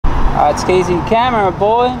It's Casey Camera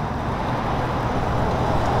Boy.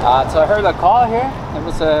 So I heard a call here. It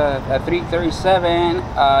was a 337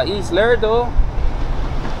 East Lerdo.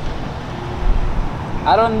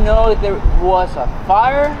 I don't know if there was a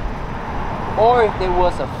fire or if there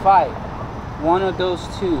was a fight. One of those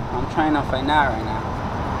two. I'm trying to find out right now.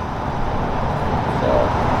 So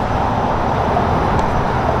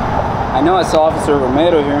I know it's Officer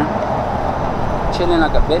Romero here, chilling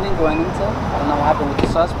like a villain going inside. I don't know what happened with the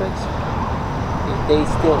suspects. If they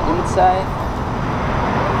still inside.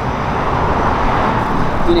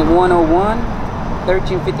 Unit 101,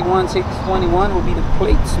 1351 621 will be the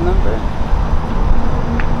plates number.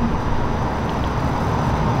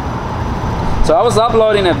 So I was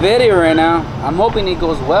uploading a video right now. I'm hoping it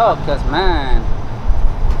goes well because, man,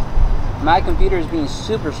 my computer is being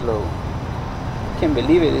super slow. Can't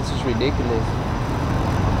believe it. It's just ridiculous.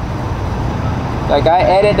 Like, I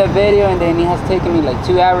edited the video and then it has taken me like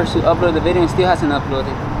 2 hours to upload the video and still hasn't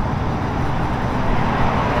uploaded.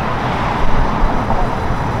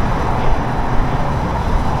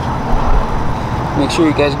 Make sure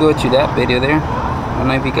you guys go to that video there. I don't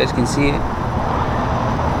know if you guys can see it.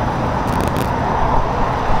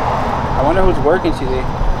 I wonder who's working today.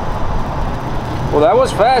 Well, that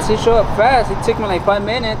was fast. It showed up fast. It took me like 5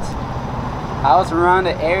 minutes. I was around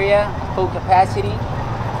the area, full capacity.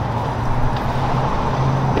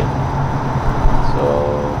 So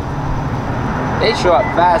they show up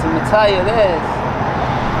fast. I'm gonna tell you this.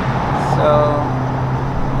 So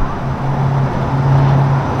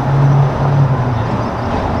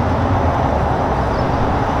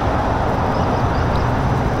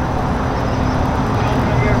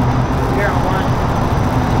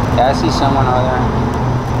I see someone over there,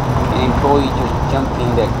 an employee just jumping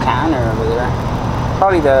the counter over there.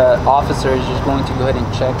 Probably the officer is just going to go ahead and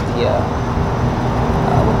check the,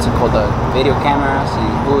 what's it called, the video camera, see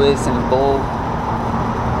who is involved.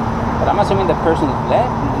 But I'm assuming the person left,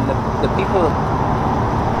 the people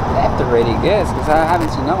left already, I guess, because I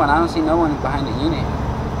haven't seen no one. I don't see no one behind the unit.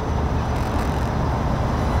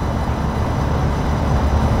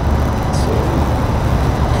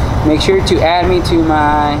 Make sure to add me to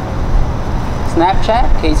my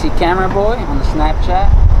Snapchat, Casey Camera Boy on the Snapchat.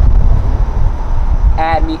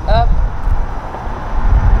 Add me up.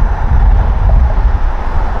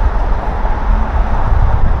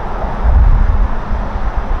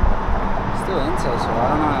 Still inside, so I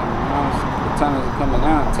don't know what time is it coming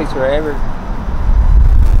out. It takes forever.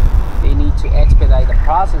 They need to expedite the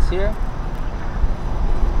process here.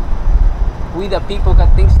 We the people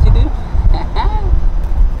got things to do.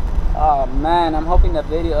 Oh man, I'm hoping that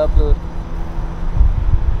video upload.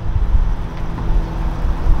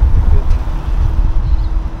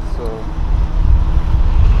 So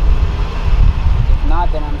if not,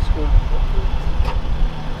 then I'm screwed.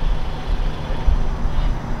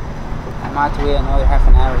 I might have to wait another half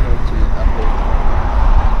an hour here to upload.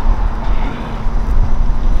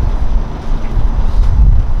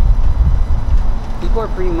 People are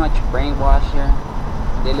pretty much brainwashed here.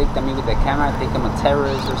 They looked at me with the camera, I think I'm a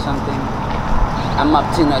terrorist or something. I'm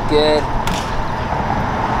up to no good.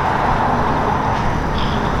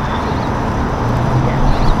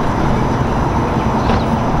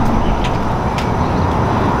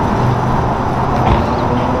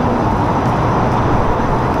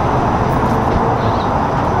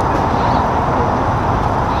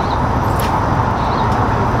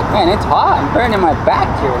 Man, it's hot. I'm burning my back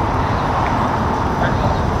here.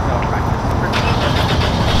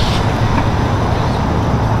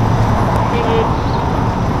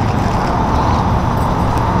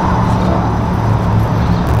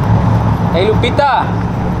 Hey Lupita,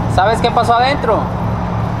 ¿sabes qué pasó adentro?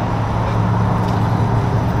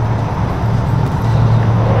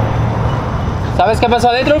 ¿Sabes qué pasó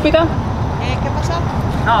adentro, Lupita? ¿Qué pasó?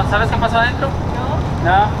 No, ¿sabes qué pasó adentro? No.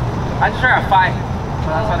 No? I just heard a fight, so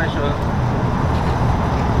that's what I showed.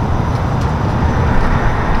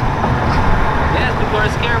 Yes, people are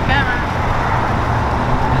scared of cameras.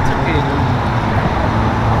 It's okay, dude.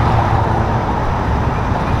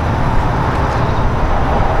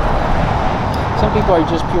 Some people are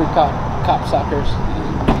just pure cop suckers.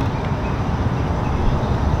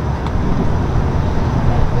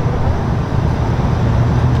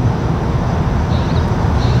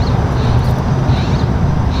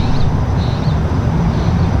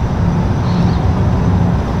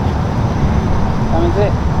 That is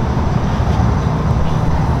it.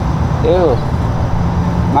 Ew.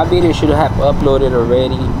 My video should have uploaded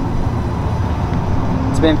already.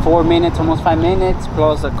 It's been 4 minutes, almost 5 minutes,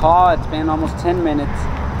 plus the call, it's been almost 10 minutes.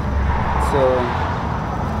 So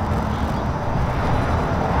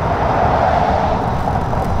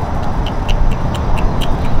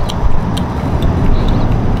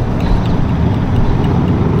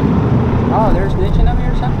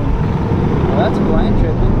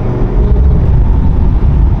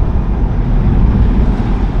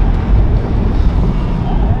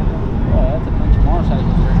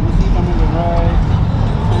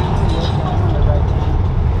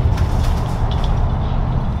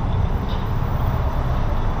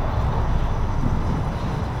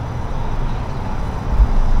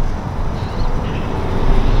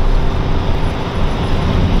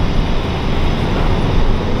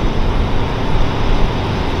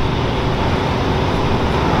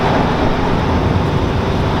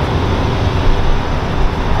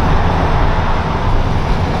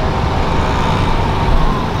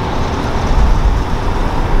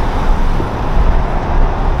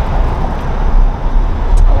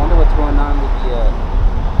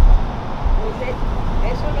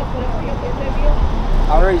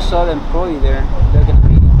just saw the employee there looking at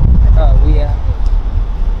me. Yeah.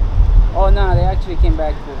 Oh no, they actually came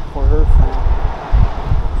back for her friend.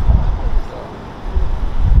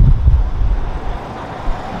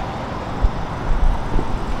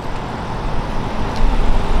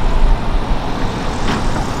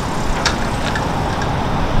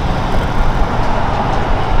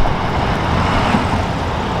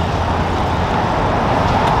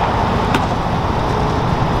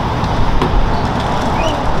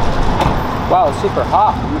 Wow, it's super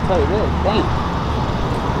hot. I'm gonna tell you this. Dang.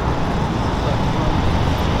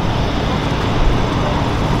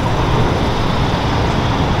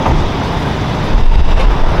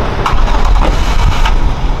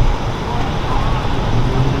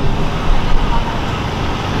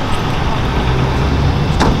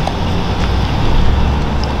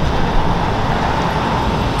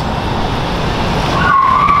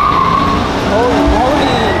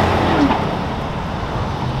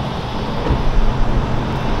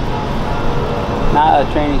 Now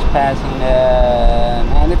the train is passing,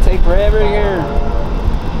 man, it takes forever here.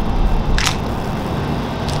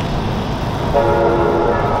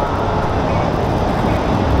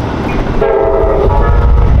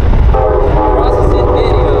 Processing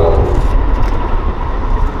video.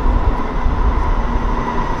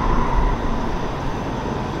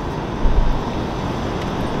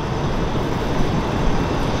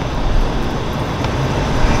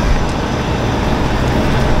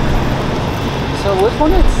 So which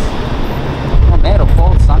one is? Oh, man, it'll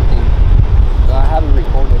fold something. So I haven't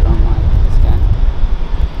recorded on my scan.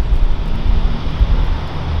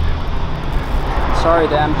 Sorry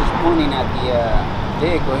that I'm just pointing at the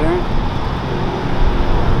vehicle here.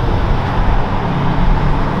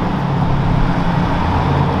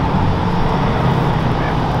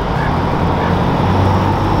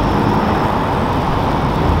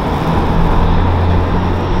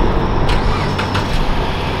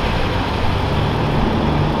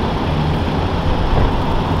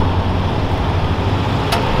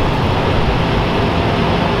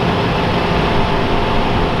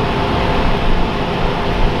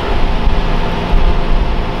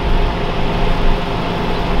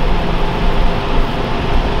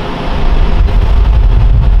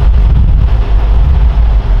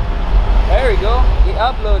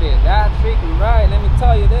 Uploaded. That's freaking right. Let me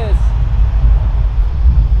tell you this.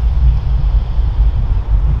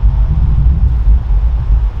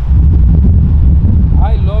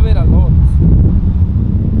 I love it a lot.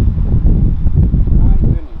 My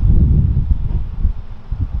goodness.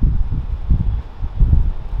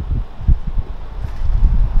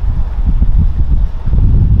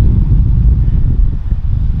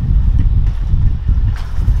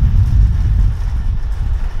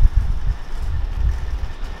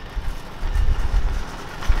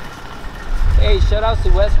 Hey, shout outs to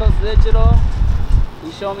West Coast Digital.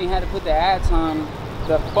 You showed me how to put the ads on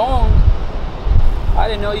the phone. I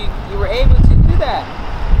didn't know you were able to do that.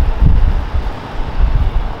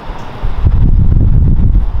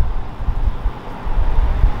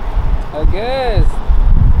 I guess.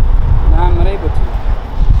 No, I'm not able to.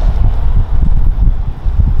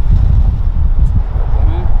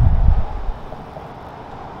 Okay.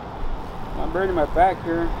 I'm burning my back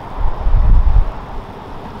here.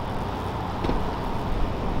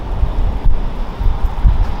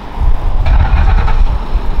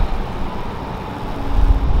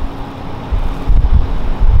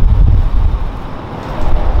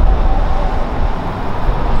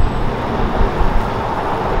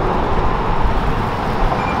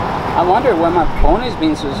 I wonder why my phone is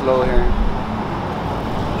being so slow here.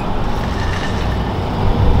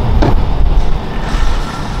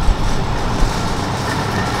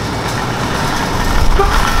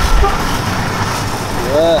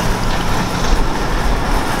 Yeah.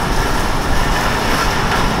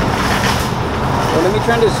 Well, let me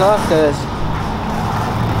turn this off because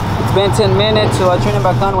it's been 10 minutes, so I'll turn it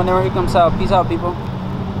back on whenever it comes out. Peace out, people.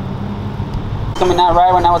 It's coming out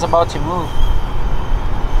right when I was about to move.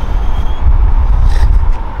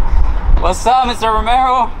 What's up, Mr.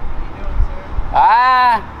 Romero? How you doing, sir?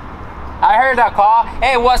 I heard that call.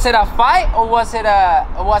 Hey, was it a fight or was it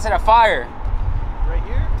a fire? Right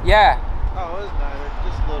here? Yeah. Oh, it was neither.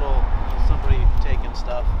 Just little somebody taking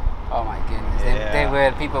stuff. Oh my goodness.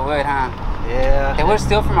 Yeah. People would, huh? Yeah. They would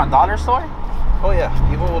steal from a dollar store? Oh yeah,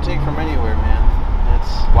 people will take from anywhere, man.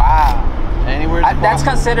 It's Wow. anywhere. That's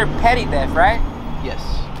considered petty theft, right? Yes.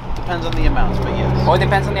 Depends on the amounts, but yes. Oh, it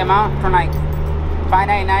depends on the amount. From like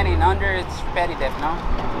 $5.99 and under, it's petty theft, no?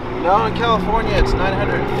 No, in California it's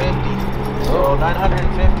 $950. So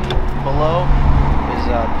 $950 below is is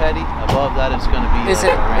petty. Above that, it's going to be. Is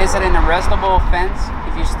it an arrestable offense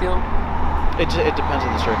if you steal? It depends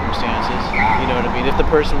on the circumstances. You know what I mean? If the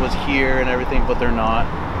person was here and everything, but they're not,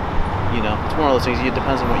 you know, it's one of those things. It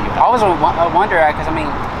depends on what you have. I always wonder, because I mean,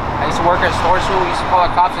 I used to work at a store too. We used to call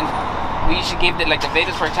the cops, and we used to give the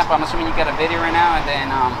videos. For example, I'm assuming you got a video right now, and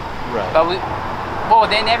then right. But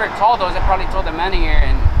they never told us. They probably told the manager,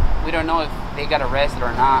 and we don't know if they got arrested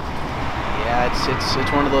or not. Yeah,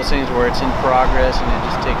 it's one of those things where it's in progress and it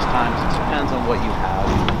just takes time. It depends on what you have.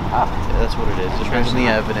 Yeah, that's what it is. It depends on the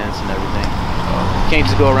evidence and everything. You can't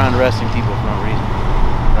just go around arresting people for no reason.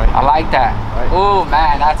 Right? I like that. Right. Oh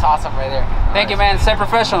man, that's awesome right there. Thank you, man. Stay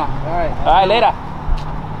professional. All right. All right, later.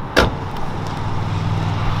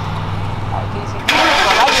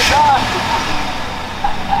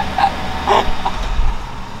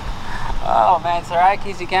 Oh man, it's alright,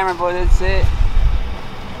 Casey Cameron, boy, that's it.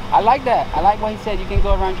 I like that. I like what he said. You can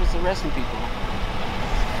go around just arresting people.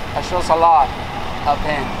 That shows a lot of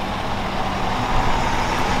him.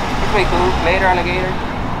 It's pretty cool. Later, alligator.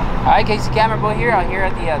 Alright, Casey Cameron, boy, here. I'm here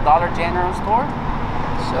at the Dollar General store.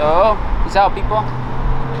 So, peace out, people.